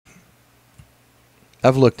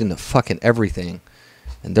I've looked into fucking everything,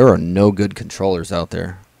 and there are no good controllers out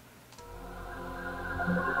there.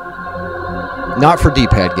 Not for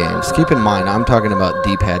D-pad games. Keep in mind, I'm talking about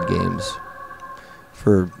D-pad games.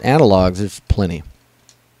 For analogs, there's plenty.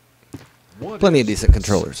 Plenty of decent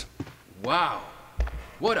controllers. Wow.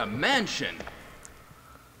 What a mansion.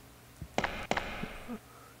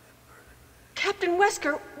 Captain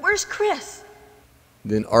Wesker, where's Chris?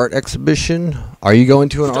 An art exhibition? Are you going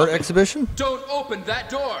to an art exhibition? Don't open that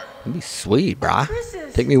door. That'd be sweet, brah. Chris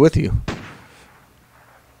is... Take me with you.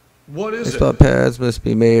 What is it? Baseball pads must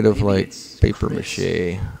be made of like paper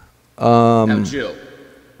mache. Now, Jill,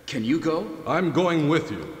 can you go? I'm going with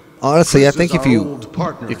you. Honestly, I Chris think is if our you old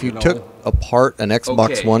partner, you know. took apart an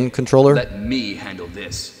Xbox Okay, One controller, let me handle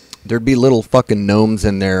this. there'd be little fucking gnomes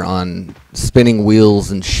in there on spinning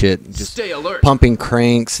wheels and shit, just Stay alert. pumping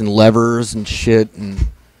cranks and levers and shit, and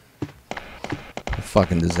a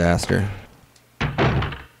fucking disaster.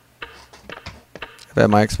 I've had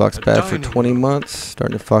my Xbox pad for 20 months,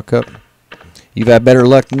 starting to fuck up. You've had better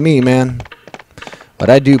luck than me, man. But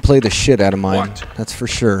I do play the shit out of mine. What? That's for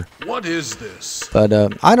sure. What is this? But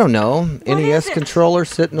I don't know. NES controller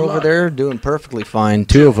sitting over there doing perfectly fine.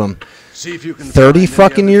 Two of them. See if you can 30 find any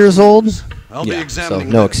fucking other years old? clues. I'll be Yeah, so examining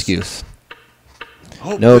no this. excuse.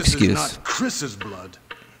 Hope No this excuse. Is not Chris's blood.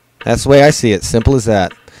 That's the way I see it. Simple as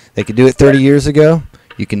that. They could do it 30 years ago.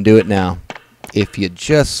 You can do it now. If you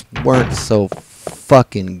just weren't so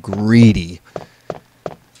fucking greedy.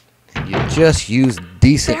 And you just use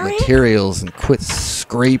decent Barry? materials and quit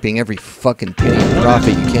scraping every fucking penny of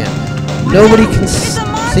profit you can. Nobody can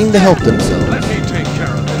seem to help themselves. Let me take care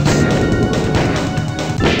of this.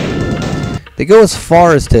 They go as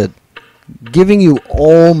far as to giving you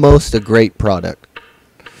almost a great product.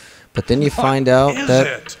 But then you find out Is that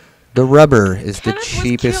it? the rubber is the Kenneth was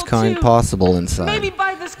cheapest killed kind too. possible inside. Maybe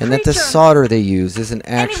by this And that the creature. solder they use isn't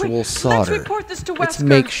actual Anyway, let's solder. report this to It's Wesker.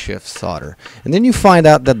 makeshift solder. And then you find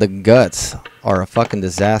out that the guts are a fucking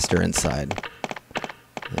disaster inside.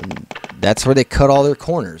 And that's where they cut all their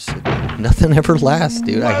corners. Nothing ever lasts,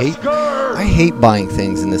 dude. I hate buying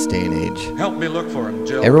things in this day and age. Help me look for him,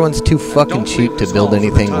 Jill. Everyone's too fucking Don't cheap leave to this build hall for the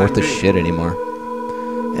anything time worth a being. shit anymore.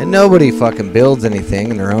 And nobody fucking builds anything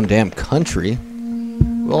in their own damn country.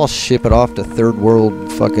 We'll all ship it off to third world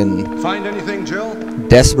fucking Find anything, Jill?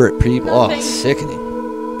 desperate people. Oh, Nothing.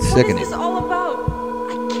 sickening. What is Sickening. this all about?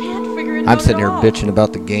 I can't figure it out I'm sitting here at all. bitching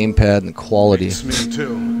about the gamepad and the quality. It's me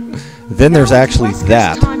too. Then there's Now it's actually Wesker's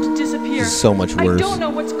that. time to disappear. So much I worse. don't know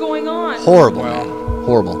what's going on. Horrible, Well, man.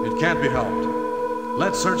 Horrible. It can't be helped.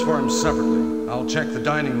 Let's search for him separately. I'll check the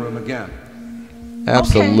dining room again.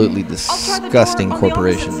 Absolutely Okay. I'll try the door disgusting on the opposite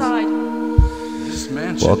corporations. side. This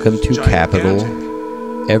mansion Welcome is to gigantic. Capital. We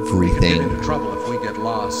could get Everything. into trouble if we get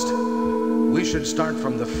lost. We should start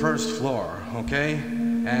from the first floor, okay?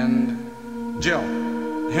 And Jill,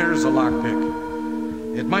 here's a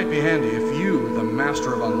lockpick. It might be handy if you, the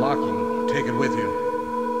master of unlocking, take it with you.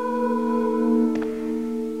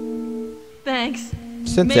 Thanks.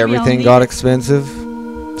 Since Maybe I'll everything need got it. expensive,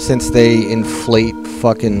 since they inflate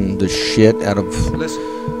fucking the shit out of... Listen.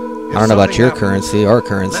 I don't know about your currency. Our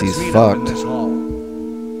currency's Let's meet up in fucked. this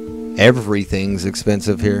hall. Everything's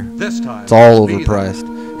expensive here. This time. It's all be there.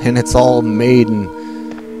 overpriced. And it's all made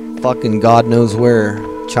in fucking God knows where.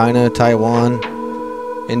 China, Taiwan,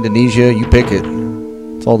 Indonesia, you pick it.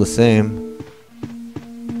 It's all the same.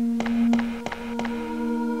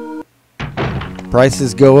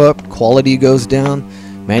 Prices go up, quality goes down,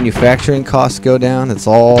 manufacturing costs go down. It's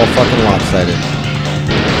all fucking lopsided.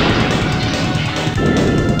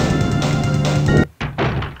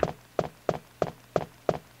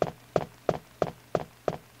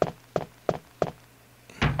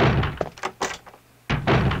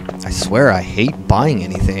 I swear I hate buying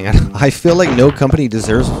anything. I feel like no company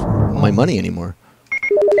deserves my money anymore.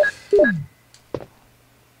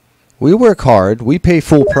 We work hard, we pay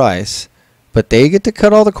full price, but they get to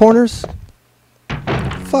cut all the corners?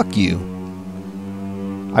 Fuck you.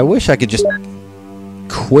 I wish I could just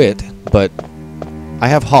quit, but I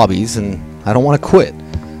have hobbies and I don't want to quit.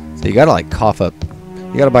 So you gotta like cough up.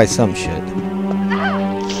 You gotta buy some shit.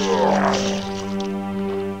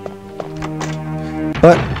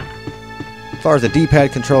 But as far as the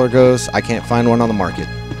D-pad controller goes, I can't find one on the market.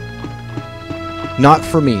 Not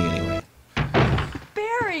for me, anyway.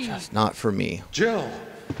 Barry. It's not for me. Jill,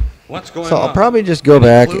 what's going So on? I'll probably just go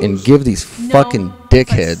back and Clues? give these fucking No, but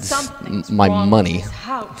dickheads something's my wrong with money this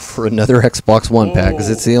house. for another Xbox One pack, because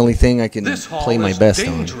it's the only thing I can This hall play my is best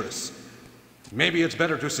on. dangerous. Maybe it's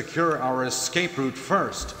better to secure our escape route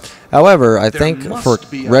first. However, I There think must for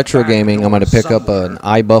be a retro back gaming, I'm door going to pick up an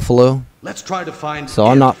somewhere. iBuffalo. Let's try to find So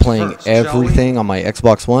I'm it not playing first, shall we? everything on my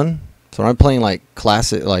Xbox One. So I'm playing like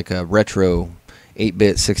classic, like a retro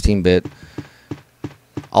 8-bit, 16-bit.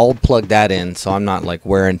 I'll plug that in, so I'm not like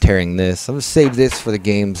wear and tearing this. I'm going to save this for the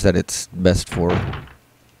games that it's best for.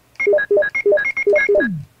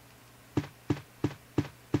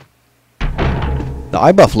 The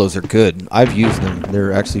iBuffalos are good. I've used them.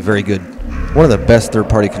 They're actually very good. One of the best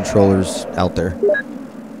third-party controllers out there.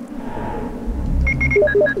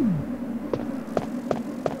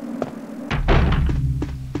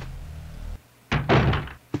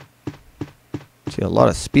 See, a lot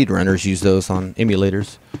of speedrunners use those on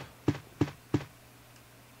emulators.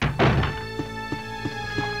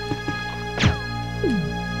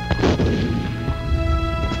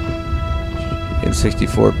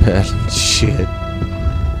 N64 pad. Shit.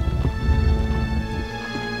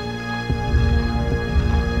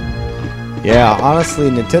 Yeah, honestly,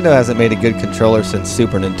 Nintendo hasn't made a good controller since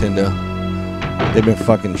Super Nintendo. They've been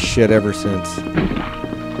fucking shit ever since.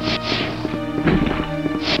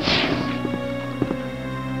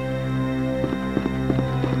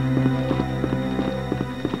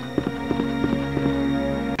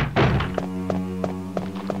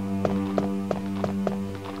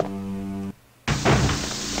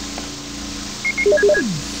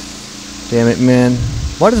 Damn it, man.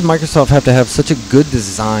 Why does Microsoft have to have such a good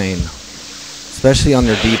design? Especially on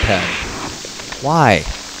their D-pad. Why?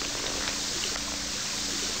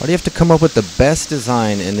 Why do you have to come up with the best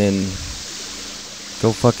design and then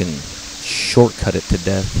go fucking shortcut it to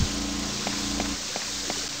death?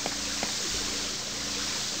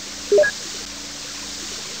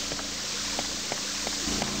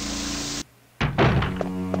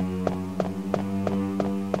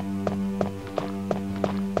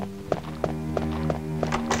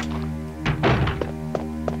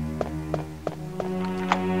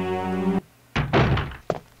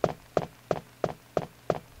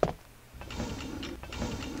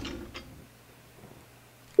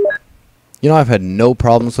 You know, I've had no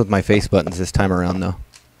problems with my face buttons this time around, though.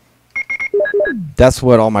 That's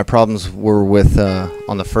what all my problems were with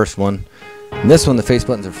on the first one. And this one, the face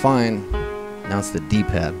buttons are fine. Now it's the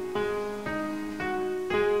D-pad.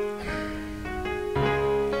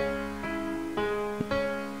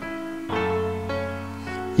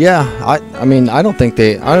 Yeah, I mean, I don't think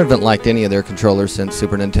I haven't liked any of their controllers since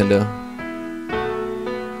Super Nintendo.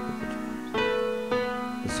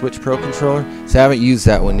 Switch Pro controller. See, I haven't used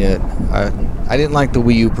that one yet. I didn't like the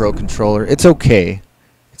Wii U Pro controller. It's okay.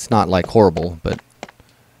 It's not like horrible, but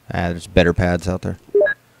there's better pads out there.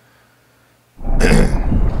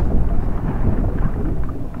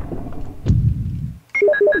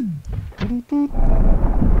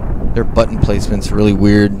 Their button placement's really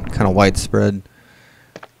weird, kind of widespread.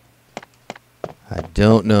 I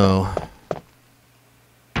don't know.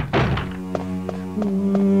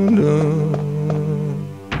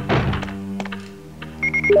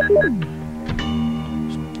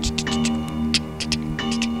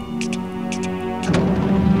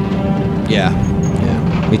 Yeah,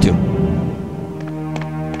 me too.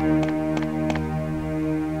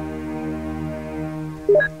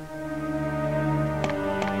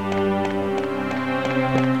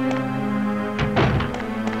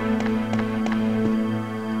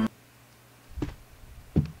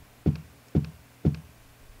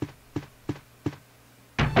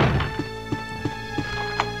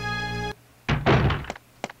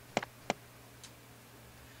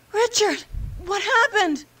 Richard, what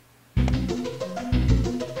happened?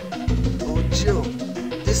 Oh, Jill,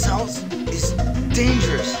 this house is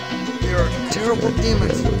dangerous. There are terrible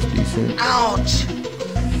demons. Ouch!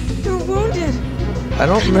 You're wounded. I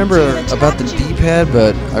don't remember about the D-pad,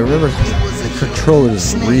 but I remember the controller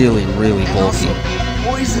is really, really And bulky. also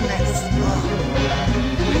poisonous.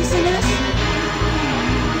 Poisonous?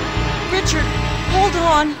 Richard, hold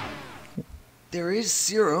on. There is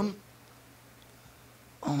serum.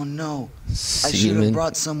 Oh no, I should have Semen.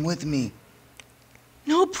 brought some with me.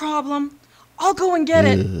 No problem. I'll go and get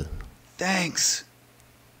it. Ugh. Thanks.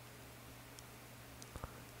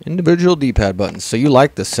 Individual D-pad buttons. So you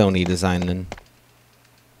like the Sony design then?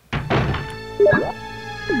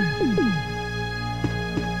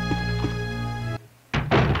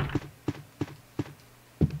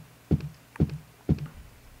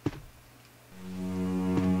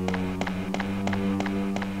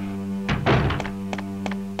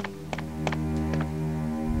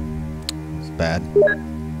 It's bad.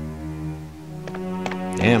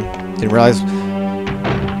 Damn. Didn't realize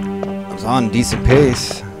I was on decent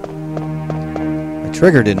pace. My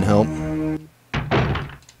trigger didn't help.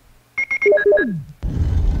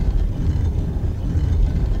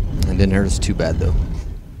 Didn't hurt us too bad though.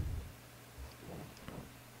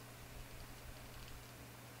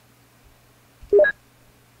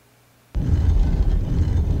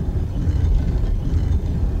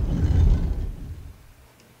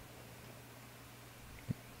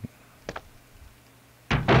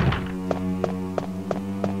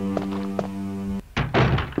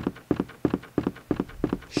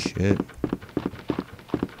 Shit.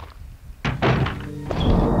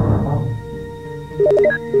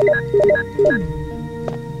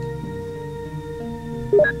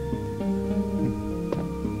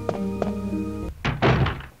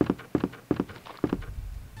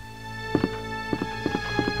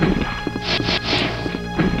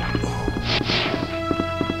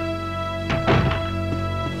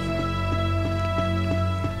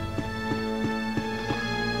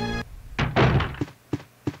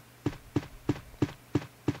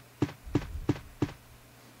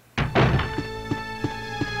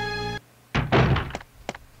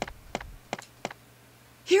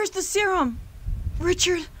 Here's the serum.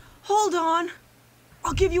 Richard, hold on.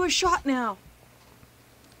 I'll give you a shot now.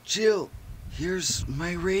 Jill, here's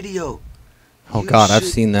my radio. Oh You God, I've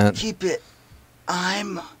should seen that. Keep it.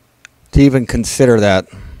 I'm... To even consider that.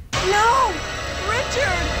 No!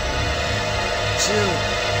 Richard! Jill,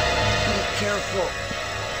 be careful.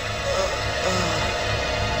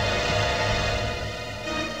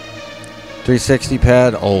 360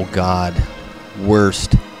 pad. Oh God.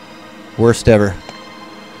 Worst. Worst ever.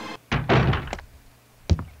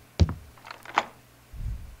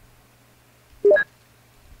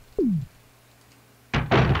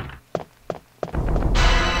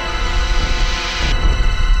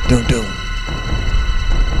 Dun dun.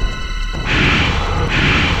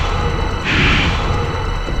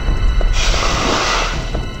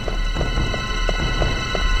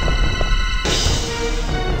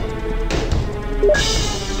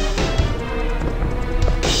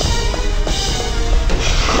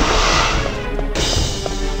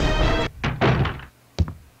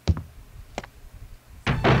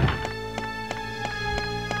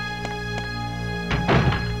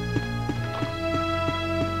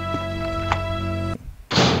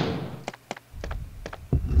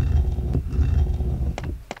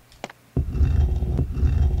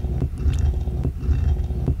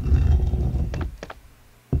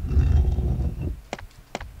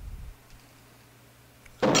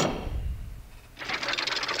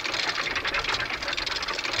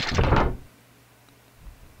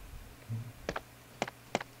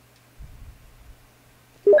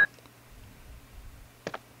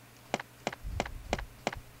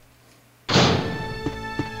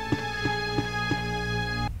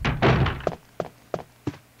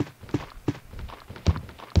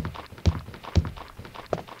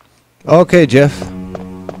 Okay, Jeff.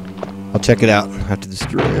 I'll check it out after the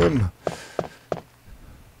stream.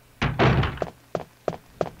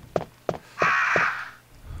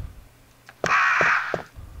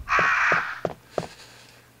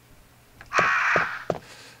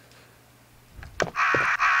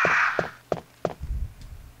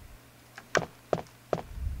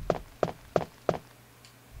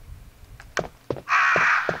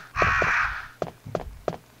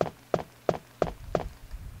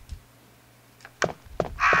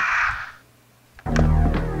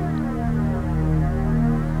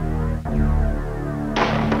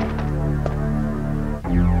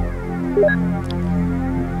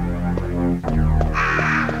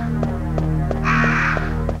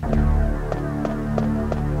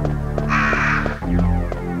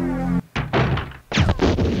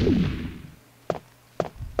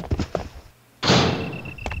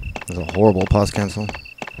 That was a horrible pause cancel.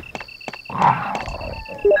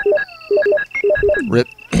 Rip.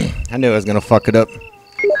 I knew I was gonna fuck it up.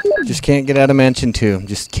 Just can't get out of Mansion 2.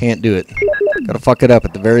 Just can't do it. Gotta fuck it up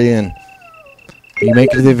at the very end. You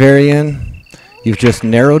make it to the very end, you've just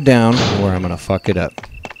narrowed down where I'm gonna fuck it up.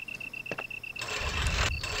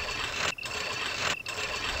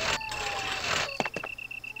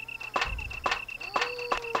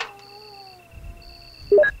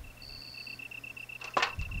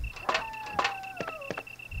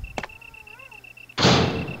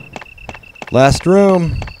 Last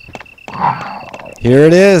room. Here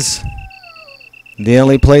it is. The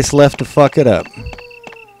only place left to fuck it up.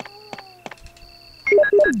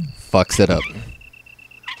 Fucks it up.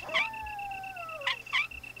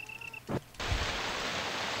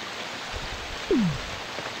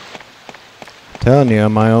 Telling you,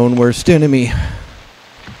 I'm my own worst enemy.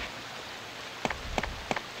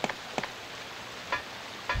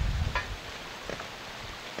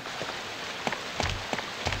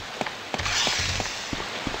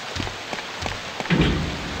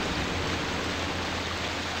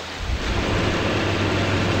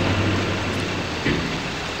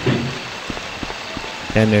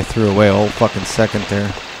 Damn near threw away a whole fucking second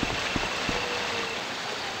there.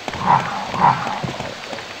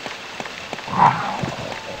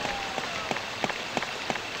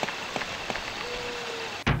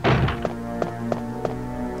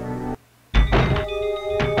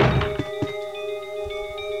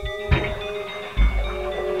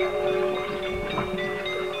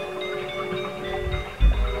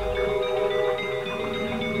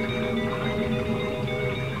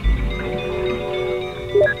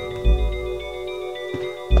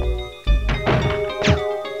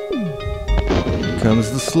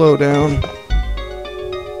 Comes the slowdown.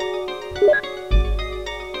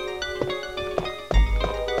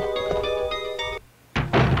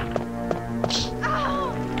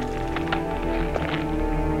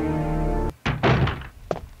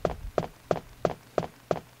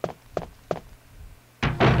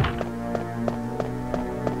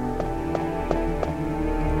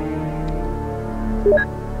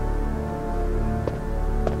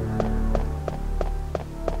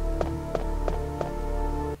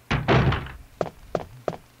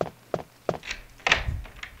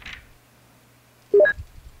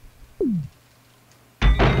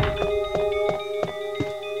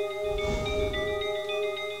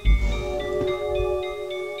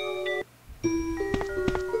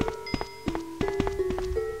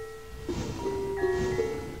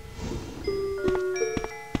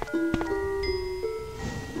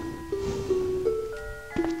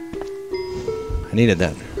 I needed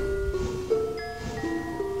that.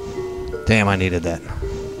 Damn, I needed that.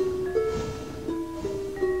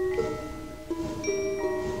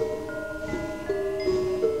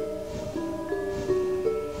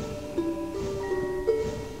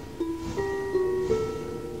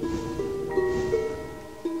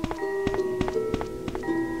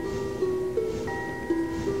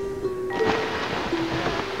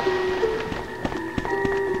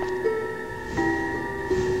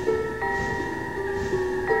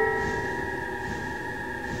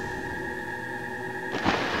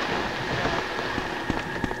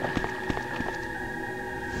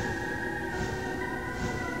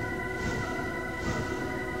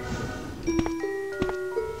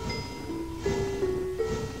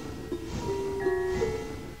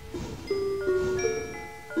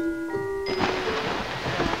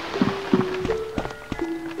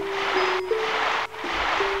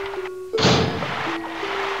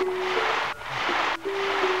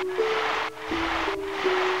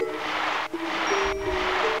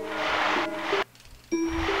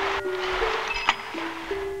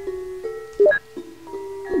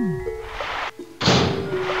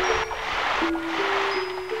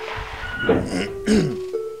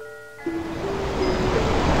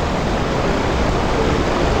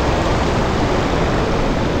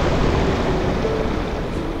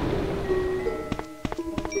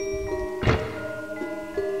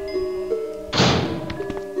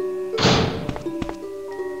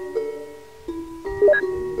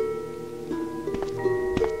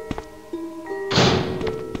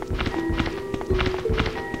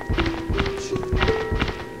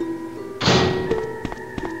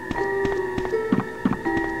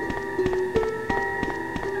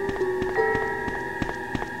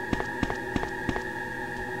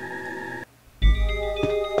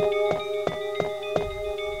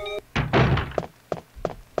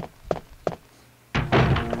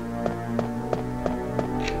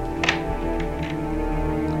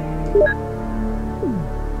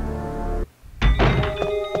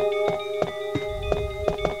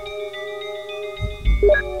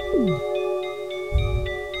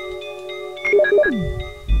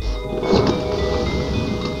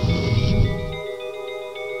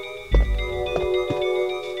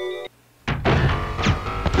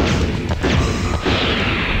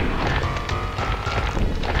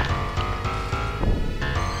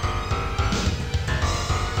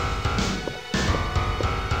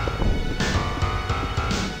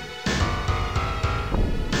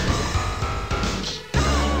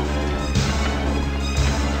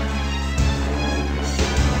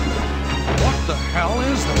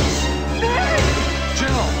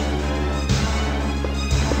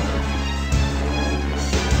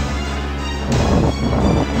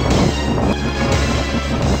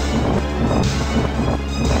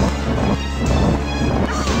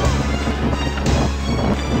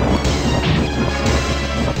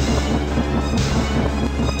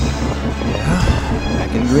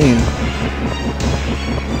 Green.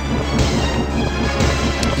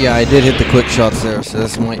 Yeah, I did hit the quick shots there, so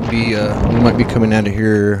this might be we might be coming out of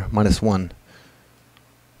here -1.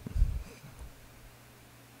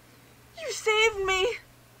 You saved me.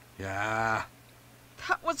 Yeah.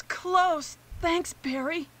 That was close. Thanks,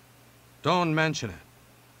 Barry. Don't mention it.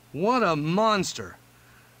 What a monster.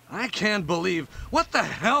 I can't believe... What the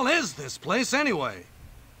hell is this place anyway?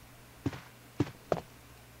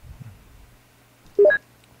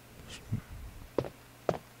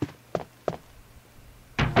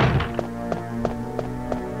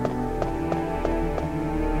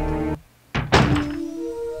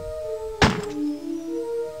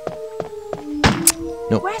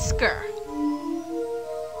 Nope. Wesker.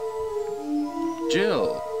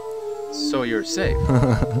 Jill, so you're safe.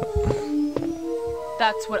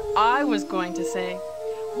 That's what I was going to say.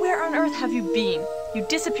 Where on earth have you been? You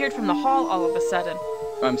disappeared from the hall all of a sudden.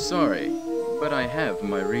 I'm sorry, but I have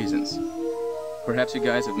my reasons. Perhaps you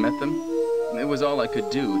guys have met them? It was all I could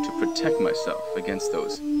do to protect myself against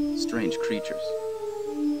those strange creatures.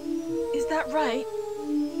 Is that right?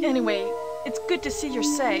 Anyway, it's good to see you're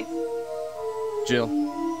safe. Jill,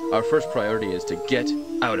 our first priority is to get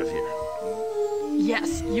out of here.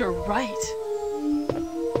 Yes, you're right.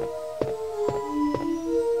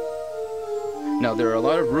 Now, there are a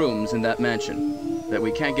lot of rooms in that mansion that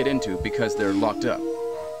we can't get into because they're locked up.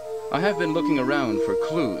 I have been looking around for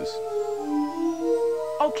clues.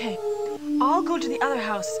 Okay, I'll go to the other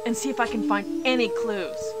house and see if I can find any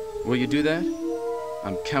clues. Will you do that?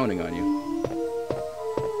 I'm counting on you.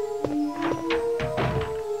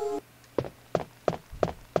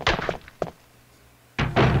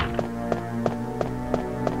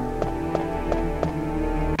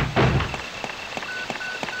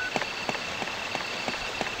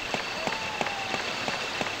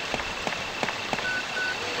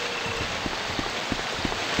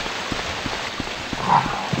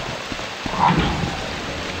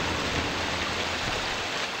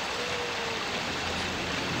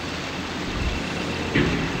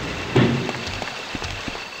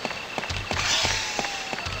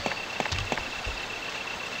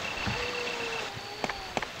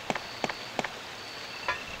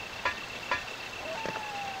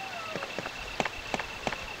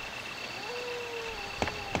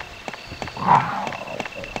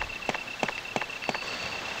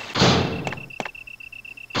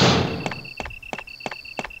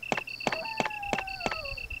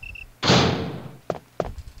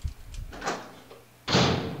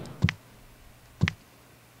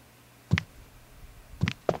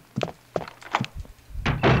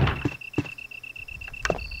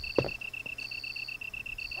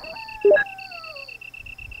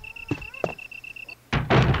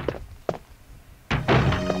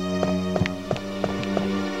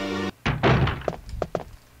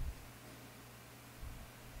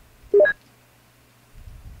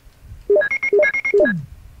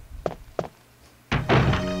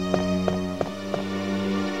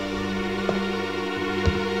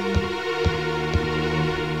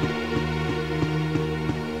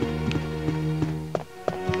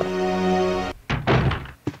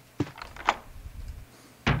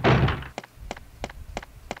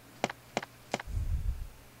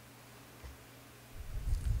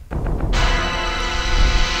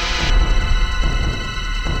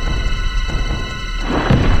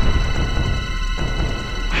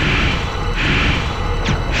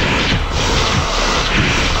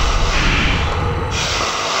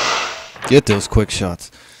 Get those quick shots.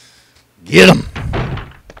 Get them.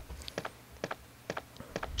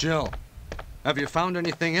 Jill, have you found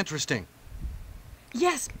anything interesting?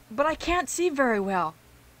 Yes, but I can't see very well.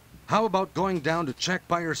 How about going down to check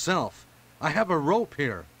by yourself? I have a rope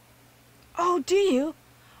here. Oh, do you?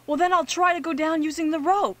 Well, then I'll try to go down using the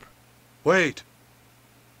rope. Wait.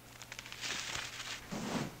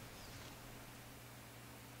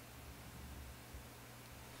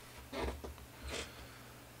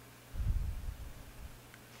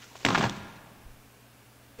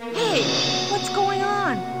 Hey, what's going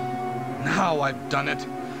on? Now I've done it.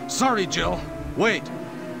 Sorry, Jill. Wait.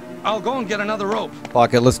 I'll go and get another rope.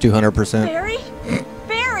 Pocket, let's do 100%. Barry?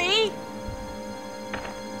 Barry?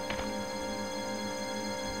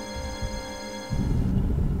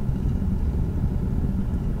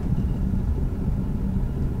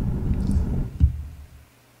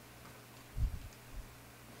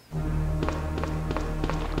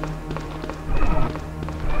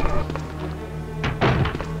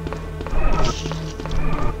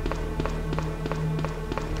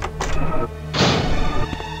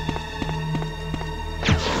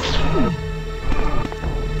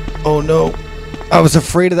 Oh no. I was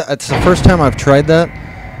afraid of that. It's the first time I've tried that,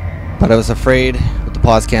 but I was afraid with the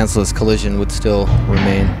pause cancel this collision would still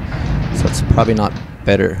remain. So it's probably not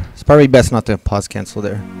better. It's probably best not to pause cancel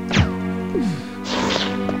there.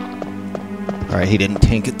 Alright, he didn't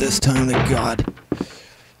tank it this time, thank God.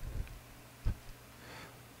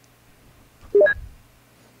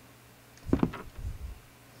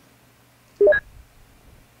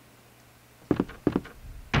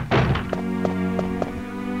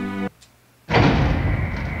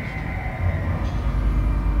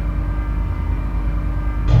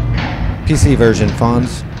 PC version,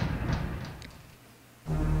 Fonz.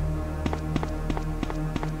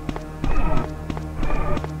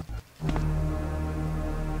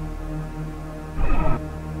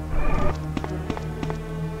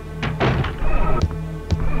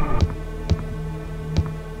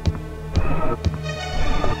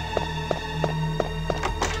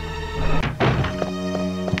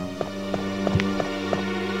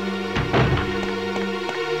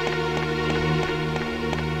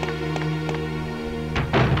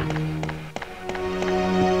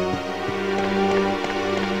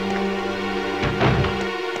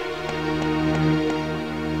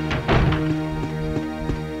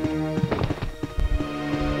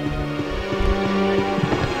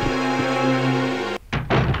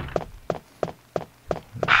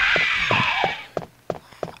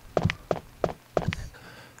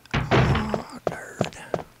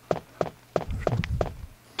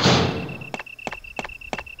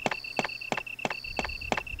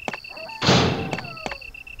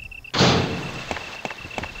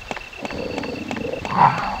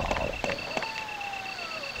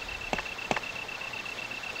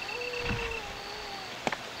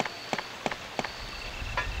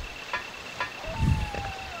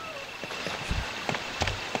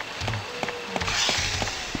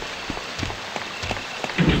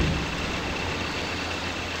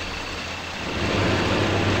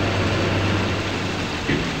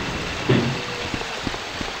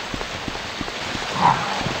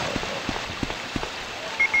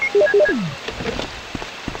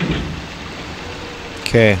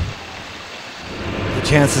 Okay. A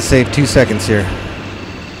chance to save 2 seconds here.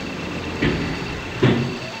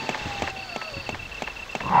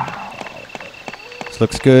 This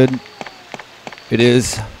looks good. It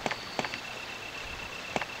is.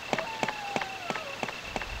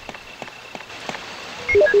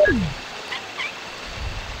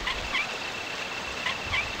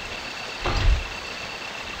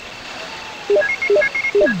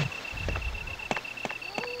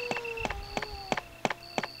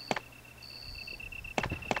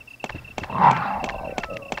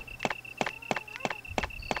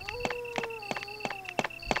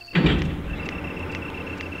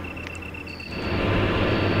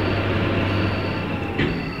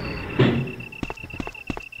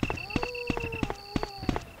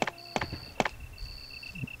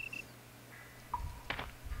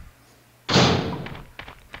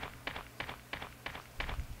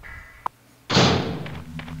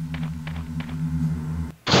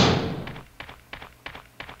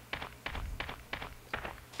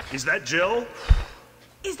 Is that Jill?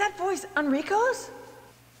 Is that voice Enrico's?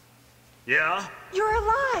 Yeah? You're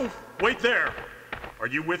alive! Wait there! Are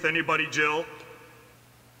you with anybody, Jill?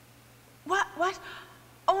 What?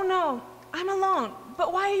 Oh no, I'm alone.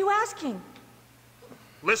 But why are you asking?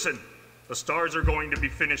 Listen, the stars are going to be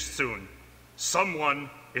finished soon. Someone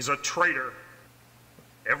is a traitor.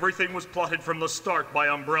 Everything was plotted from the start by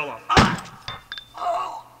Umbrella.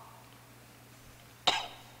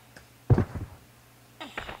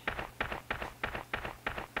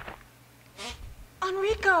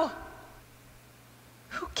 Enrico!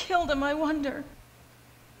 Who killed him, I wonder?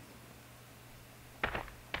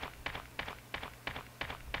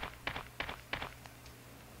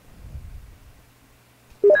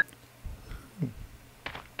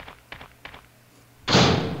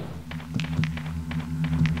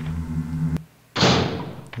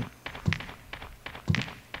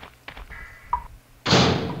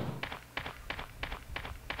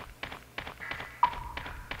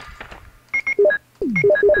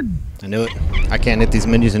 I knew it. I can't hit these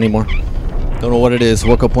menus anymore. Don't know what it is.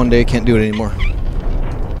 Woke up one day, can't do it anymore.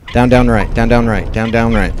 Down, down, right. Down, down, right. Down,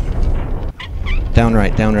 down, right. Down,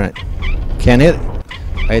 right. Down, right. Can't hit it.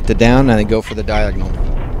 I hit the down and I go for the diagonal.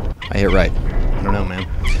 I hit right. I don't know, man.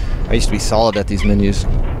 I used to be solid at these menus.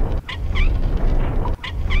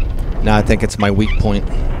 Now I think it's my weak point.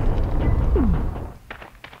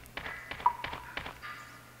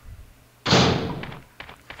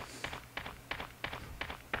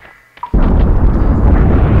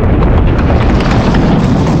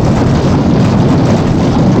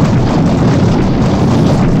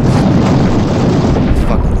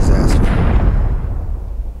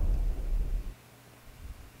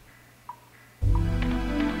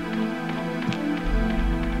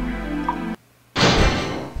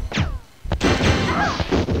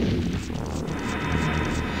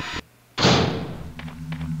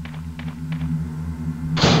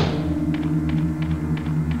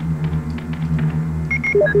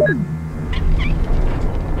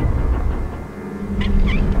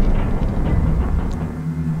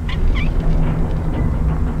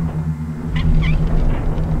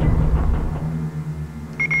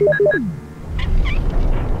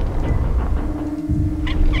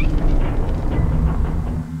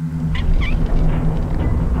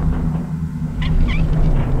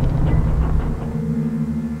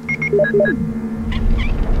 Rip.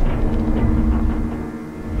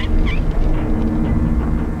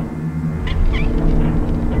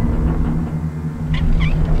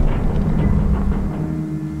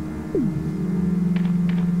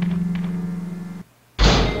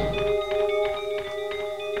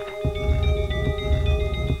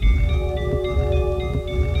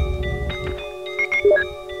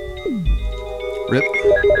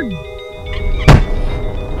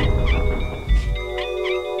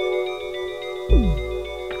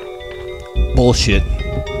 Bullshit.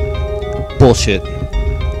 Bullshit.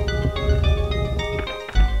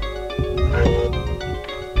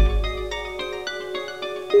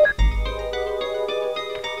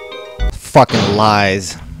 Fucking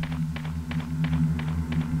lies.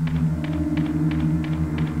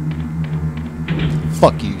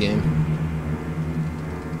 Fuck you, game.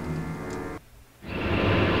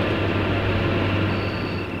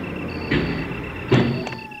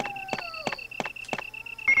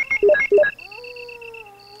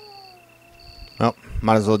 Well,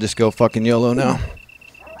 might as well just go fucking YOLO now.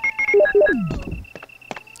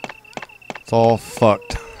 It's all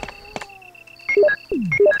fucked.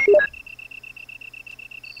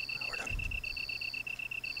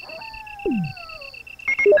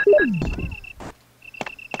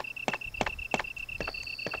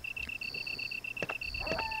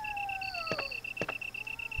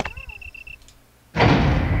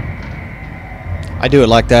 I do it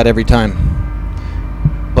like that every time,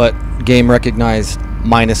 but game recognized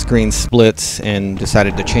minus screen splits and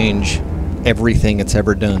decided to change everything it's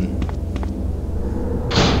ever done.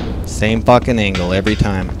 Same fucking angle every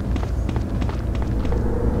time.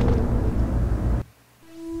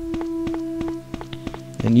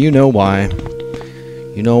 And you know why.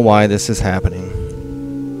 You know why this is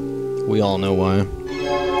happening. We all know why.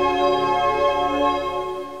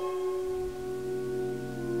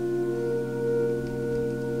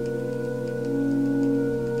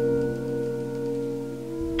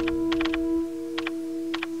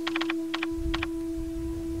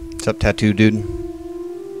 What's up, tattoo dude?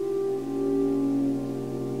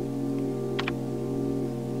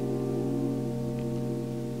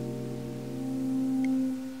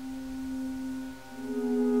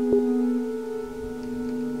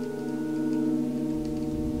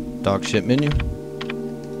 Dog shit menu.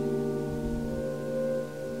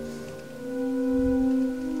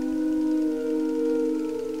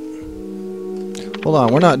 Hold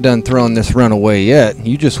on, we're not done throwing this run away yet.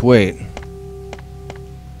 You just wait.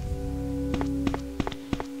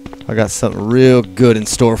 I got something real good in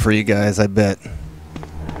store for you guys, I bet.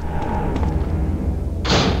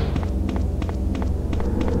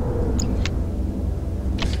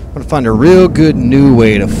 I'm gonna find a real good new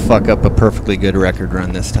way to fuck up a perfectly good record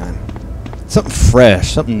run this time. Something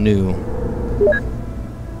fresh, something new.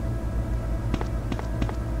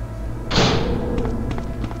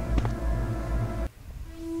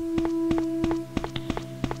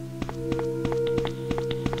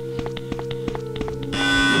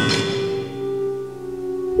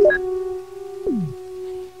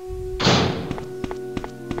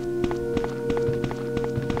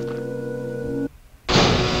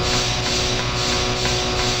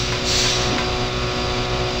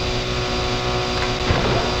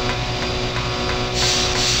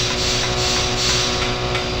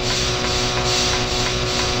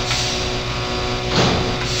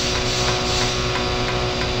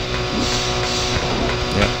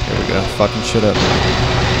 Fucking shit up.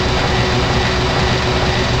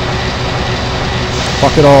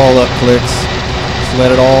 Fuck it all up, Clicks. Just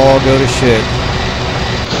let it all go to shit.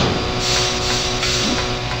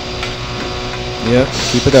 Yep,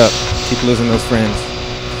 keep it up. Keep losing those friends.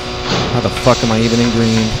 How the fuck am I even in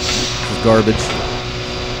green? This is garbage.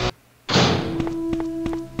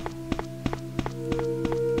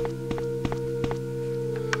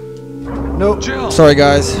 Nope. Jill. Sorry,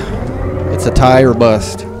 guys. It's a tie or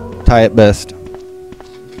bust. Tie at best.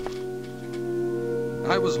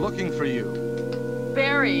 I was looking for you.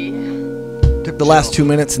 Barry. Took the last 2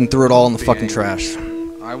 minutes and threw it all in the fucking trash.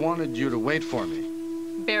 I wanted you to wait for me.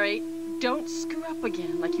 Barry, don't screw up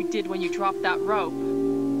again like you did when you dropped that rope.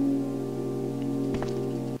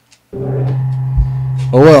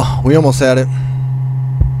 Oh well, we almost had it.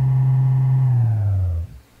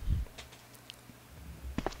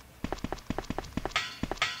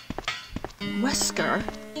 Wesker?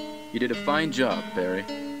 You did a fine job, Barry.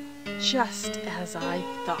 Just as I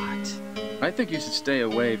thought. I think you should stay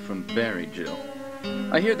away from Barry, Jill.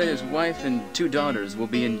 I hear that his wife and 2 daughters will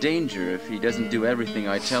be in danger if he doesn't do everything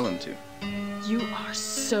I tell him to. You are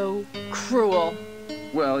so cruel.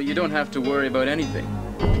 Well, you don't have to worry about anything.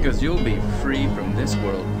 Because you'll be free from this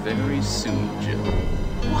world very soon, Jill.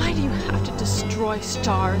 Why do you have to destroy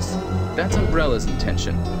stars? That's Umbrella's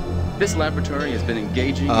intention. This laboratory has been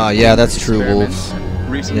engaging in yeah, that's dangerous true, experiments, Wolves.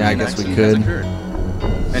 and recently Yeah, I an guess we accident could. has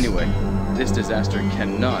occurred. Anyway, this disaster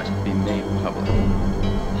cannot be made public.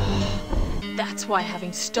 That's why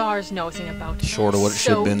having stars nosing about Short of what it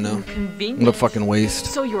should have been, though. inconvenient. What a fucking waste.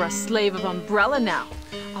 So you're a slave of Umbrella now,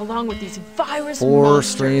 along with these virus 4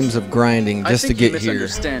 monsters. streams of grinding just I to think you get here.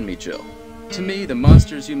 misunderstand me, Jill. To me, the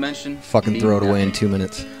monsters you mentioned Fucking mean throw it away in nothing. 2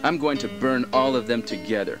 minutes. I'm going to burn all of them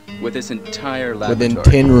together with this entire laboratory. Within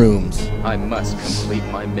 10 rooms. I must complete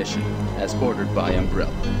my mission as ordered by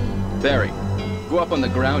Umbrella. Barry, go up on the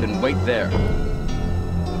ground and wait there.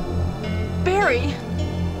 Barry!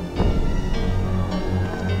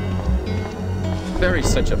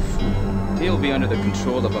 Barry's such a fool. He'll be under the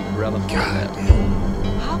control of Umbrella forever.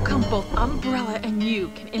 How come both Umbrella and you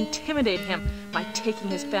can intimidate him by taking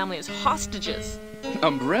his family as hostages?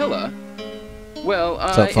 Umbrella? Well,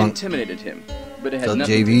 up, I Funk? intimidated him, but it had What's up,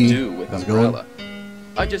 nothing JV? to do with How's it going? Umbrella.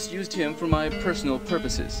 I just used him for my personal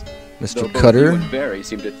purposes. Mr. Though both Cutter? you and Barry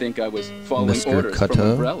seemed to think I was following Mr. orders Cutter? from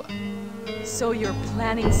Umbrella. So you're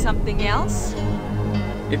planning something else?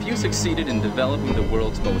 If you succeeded in developing the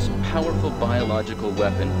world's most powerful biological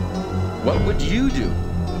weapon, what would you do?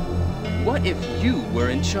 What if you were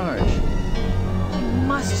in charge? You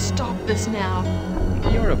must stop this now.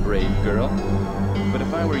 You're a brave girl. But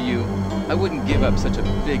if I were you, I wouldn't give up such a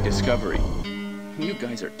big discovery. You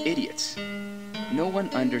guys are idiots. No one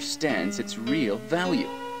understands its real value.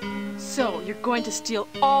 So you're going to steal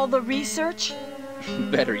all the research?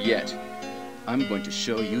 Better yet, I'm going to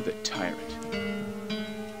show you the tyrant.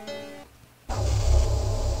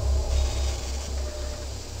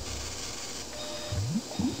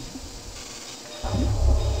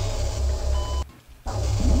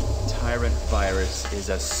 Tyrant virus is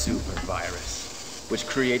a super virus, which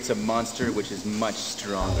creates a monster which is much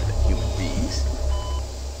stronger than human beings.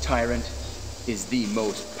 Tyrant is the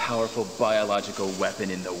most powerful biological weapon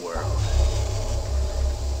in the world.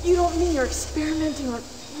 You don't mean you're experimenting on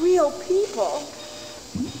real people?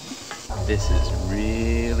 This is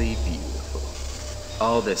really beautiful.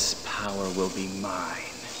 All this power will be mine.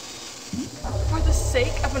 For the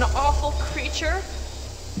sake of an awful creature?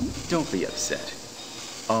 Don't be upset.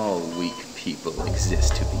 All weak people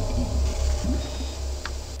exist to be eaten.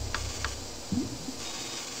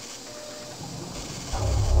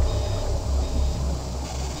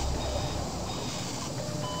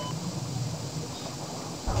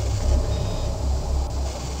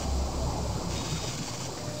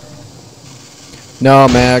 No,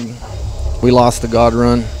 Mag. We lost the God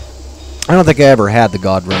Run. I don't think I ever had the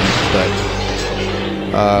God Run,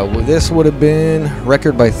 but this would have been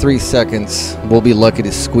record by 3 seconds. We'll be lucky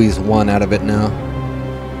to squeeze 1 out of it now.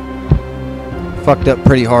 Fucked up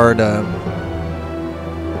pretty hard.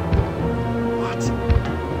 What?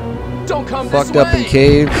 Don't come this Fucked up in way!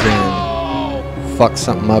 caves and fucked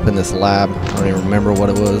something up in this lab. I don't even remember what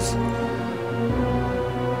it was.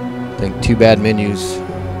 I think 2 bad menus.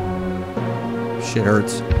 Shit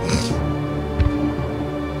hurts.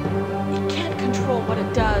 You can't control what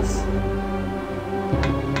it does.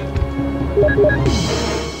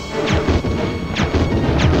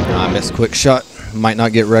 I missed quick shot. Might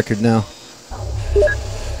not get record now.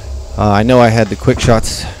 I know I had the quick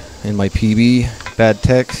shots in my PB. Bad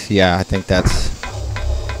text. Yeah, I think that's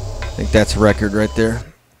record right there.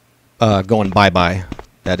 Going bye-bye.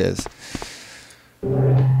 That is.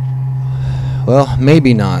 Well,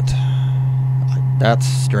 maybe not. That's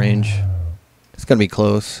strange. It's gonna be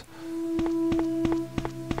close.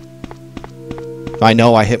 I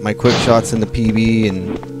know I hit my quick shots in the PB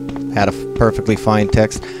and had a perfectly fine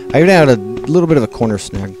text. I even had a little bit of a corner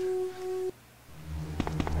snag.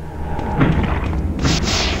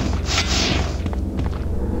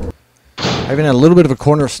 I even had a little bit of a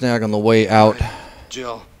corner snag on the way out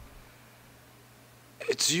Jill.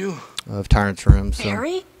 It's you. of Tyrant's Room. So.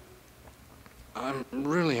 Barry? I'm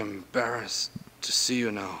really embarrassed to see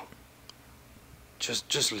you now.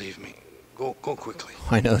 Just leave me. Go quickly.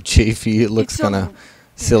 I know, Chafee. It looks It's kind over. of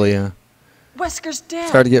silly. Huh? Wesker's dead.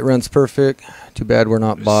 Try to get runs perfect. Too bad we're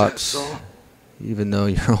not Is that bots. so? Even though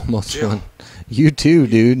you're almost Jill, one. You too,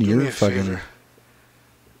 dude. Do me You're a fucking. favor.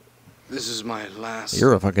 This is my last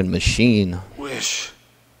You're a fucking machine. wish.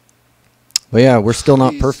 But yeah, we're still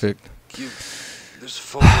not Please perfect. Give this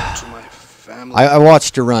photo to my family. I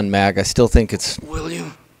watched your run, Mag. I still think it's Will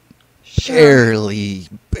you? barely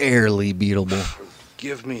beatable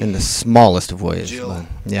Give me. in the smallest of ways. Jill.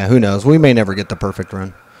 But yeah, who knows? We may never get the perfect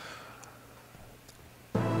run.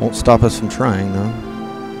 Won't stop us from trying, though.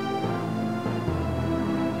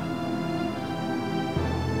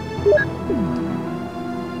 This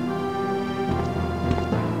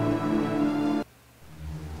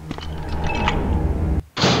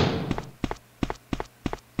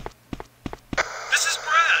is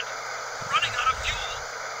Brad. Running out of fuel.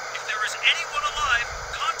 If there is anyone alive,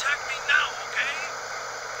 contact me now, okay?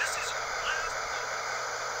 This is your last...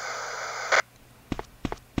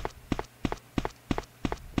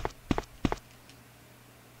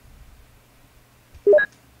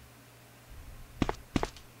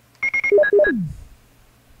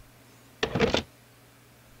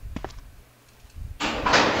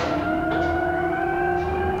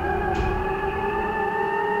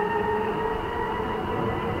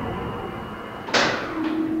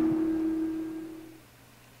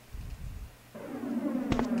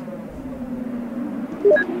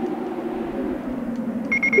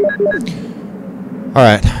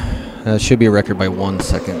 Alright, that should be a record by 1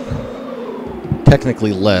 second.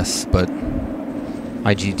 Technically less, but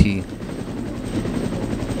IGT.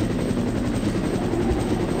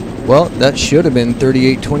 Well, that should have been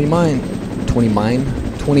 3829.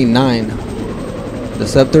 29. The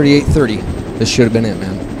sub 3830. This should have been it,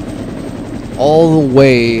 man. All the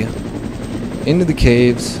way into the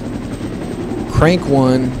caves. Crank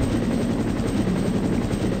 1.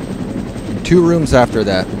 2 rooms after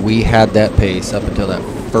that, we had that pace up until that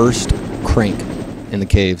first crank in the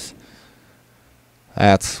caves.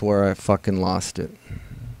 That's where I fucking lost it.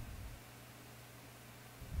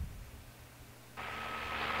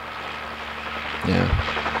 Yeah.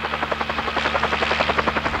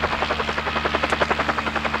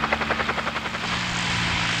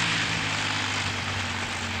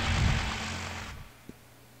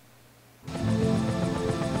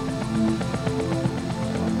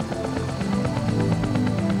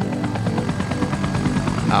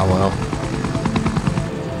 Ah, well.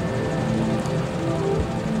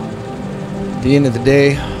 At the end of the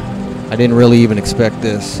day, I didn't really even expect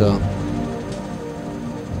this, so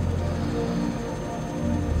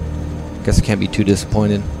guess I can't be too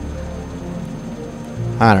disappointed.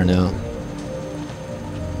 I don't know.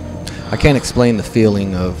 I can't explain the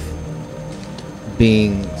feeling of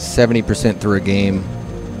being 70% through a game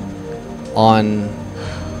on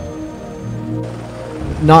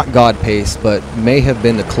not God pace, but may have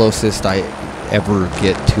been the closest I ever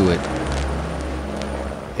get to it,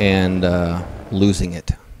 and losing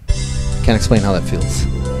it. Can't explain how that feels.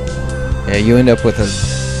 Yeah, you end up with a...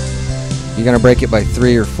 You're gonna break it by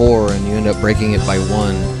 3 or 4, and you end up breaking it by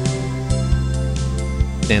 1,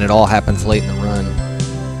 and it all happens late in the run.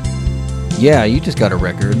 Yeah, you just got a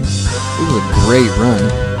record. It was a great run.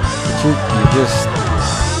 But you're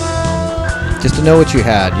just to know what you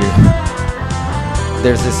had.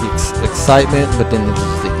 There's this excitement, but then there's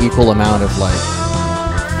the equal amount of like,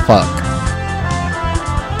 fuck.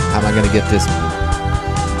 How am I gonna get this?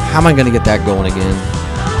 How am I gonna get that going again?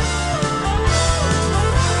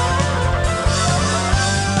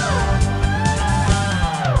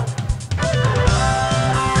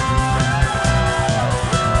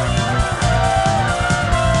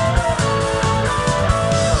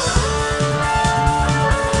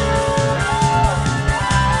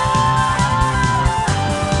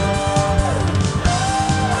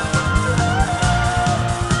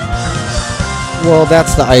 Well,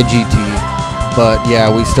 that's the IGT, but yeah,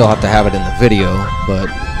 we still have to have it in the video, but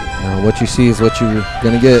what you see is what you're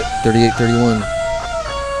gonna get. 3831.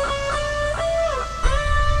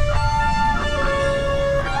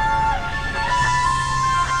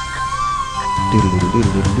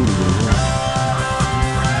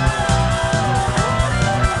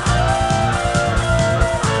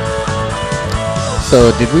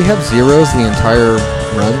 So, did we have zeros the entire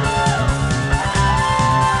run?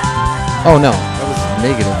 Oh no, that was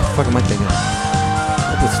negative. What the fuck am I thinking?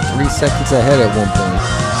 That was 3 seconds ahead at one point.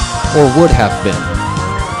 Or would have been.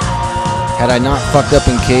 Had I not fucked up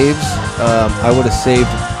in caves, I would have saved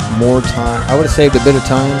more time. I would have saved a bit of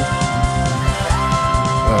time.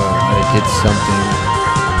 Oh, I did something.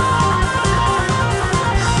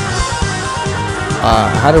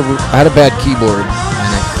 I had a bad keyboard,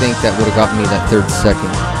 and I think that would have gotten me that 3rd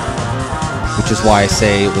second. Which is why I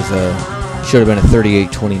say it was a... should have been a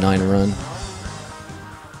 38:29 run.